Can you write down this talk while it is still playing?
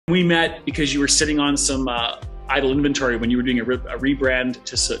We met because you were sitting on some idle inventory when you were doing a rebrand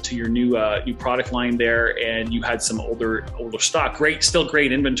to your new product line there, and you had some older stock. Still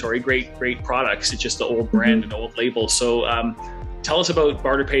great inventory, great products. It's just the old brand and old label. So tell us about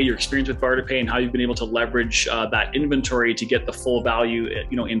BarterPay, your experience with BarterPay, and how you've been able to leverage that inventory to get the full value,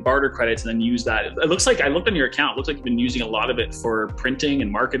 in barter credits, and then use that. It looks like, I looked on your account, it looks like you've been using a lot of it for printing and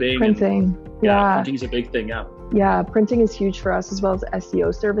marketing. Yeah. Printing is a big thing. Yeah, printing is huge for us, as well as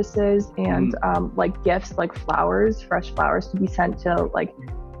SEO services and like gifts, like flowers, fresh flowers to be sent to like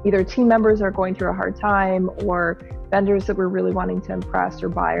either team members that are going through a hard time or vendors that we're really wanting to impress or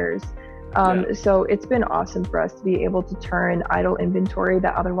buyers. So it's been awesome for us to be able to turn idle inventory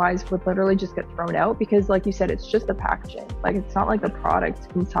that otherwise would literally just get thrown out, because like you said, it's just the packaging. Like, it's not like the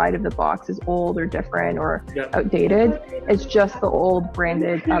product inside of the box is old or different or outdated. It's just the old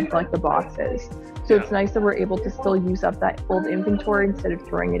branded of like the boxes. So it's nice that we're able to still use up that old inventory instead of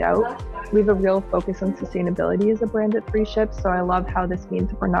throwing it out. We have a real focus on sustainability as a brand at 3Ships. So I love how this means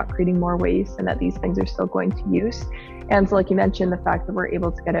that we're not creating more waste and that these things are still going to use. And so like you mentioned, the fact that we're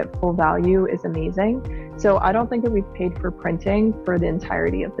able to get it full value is amazing. So I don't think that we've paid for printing for the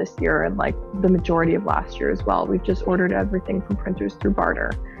entirety of this year and like the majority of last year as well. We've just ordered everything from printers through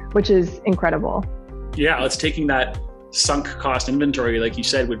barter, which is incredible. Yeah, it's taking that sunk cost inventory, like you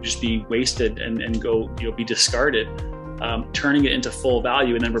said, would just be wasted and go, be discarded. Turning it into full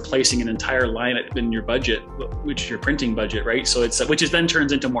value and then replacing an entire line in your budget, which is your printing budget, right? So which then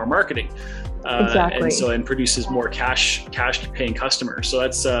turns into more marketing, and produces more cash paying customers. So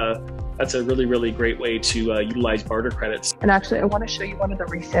that's a really great way to utilize barter credits. And actually, I want to show you one of the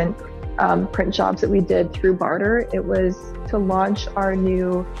recent print jobs that we did through barter. It was to launch our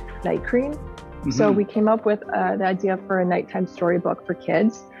new night cream. So we came up with the idea for a nighttime storybook for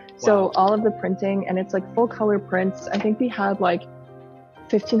kids. So all of the printing, and it's like full color prints. I think we had like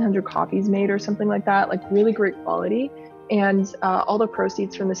 1,500 copies made or something like that, like really great quality. And all the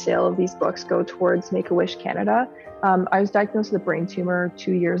proceeds from the sale of these books go towards Make-A-Wish Canada. I was diagnosed with a brain tumor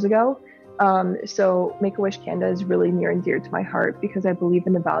 2 years ago. So Make-A-Wish Canada is really near and dear to my heart because I believe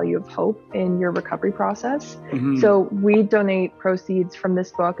in the value of hope in your recovery process. So we donate proceeds from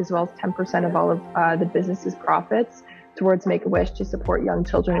this book, as well as 10% of all of the business's profits, towards Make-A-Wish to support young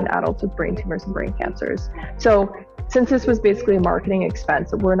children and adults with brain tumors and brain cancers. So since this was basically a marketing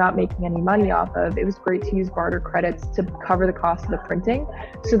expense that we're not making any money off of, it was great to use barter credits to cover the cost of the printing,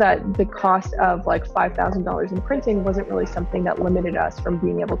 so that the cost of like $5,000 in printing wasn't really something that limited us from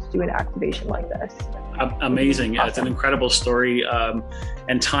being able to do an activation like this. Amazing. Yeah, it's an incredible story,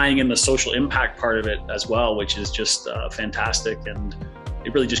 and tying in the social impact part of it as well, which is just fantastic. And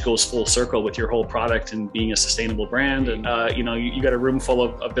it really just goes full circle with your whole product and being a sustainable brand. And you got a room full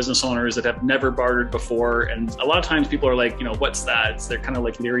of business owners that have never bartered before, and a lot of times people are like, what's that? They're kind of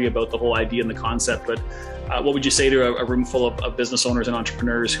like leery about the whole idea and the concept. But what would you say to a room full of business owners and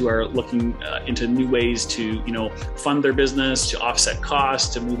entrepreneurs who are looking into new ways to fund their business, to offset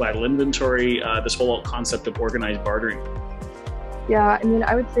costs, to move idle inventory, this whole concept of organized bartering? Yeah, I mean,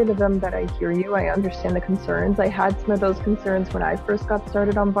 I would say to them that I hear you. I understand the concerns. I had some of those concerns when I first got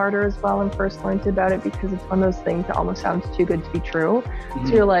started on barter as well and first learned about it, because it's one of those things that almost sounds too good to be true.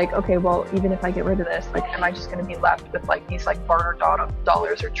 So you're like, okay, well, even if I get rid of this, like, am I just going to be left with like these like barter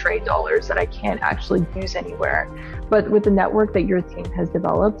dollars or trade dollars that I can't actually use anywhere? But with the network that your team has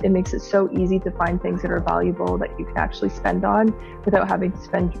developed, it makes it so easy to find things that are valuable that you can actually spend on without having to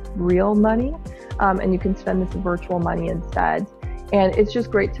spend real money. And you can spend this virtual money instead. And it's just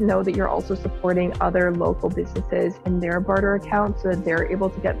great to know that you're also supporting other local businesses in their barter accounts so that they're able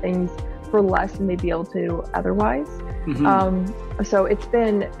to get things for less than they'd be able to otherwise. So it's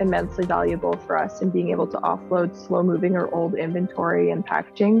been immensely valuable for us in being able to offload slow moving or old inventory and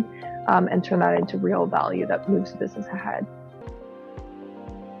packaging, and turn that into real value that moves the business ahead.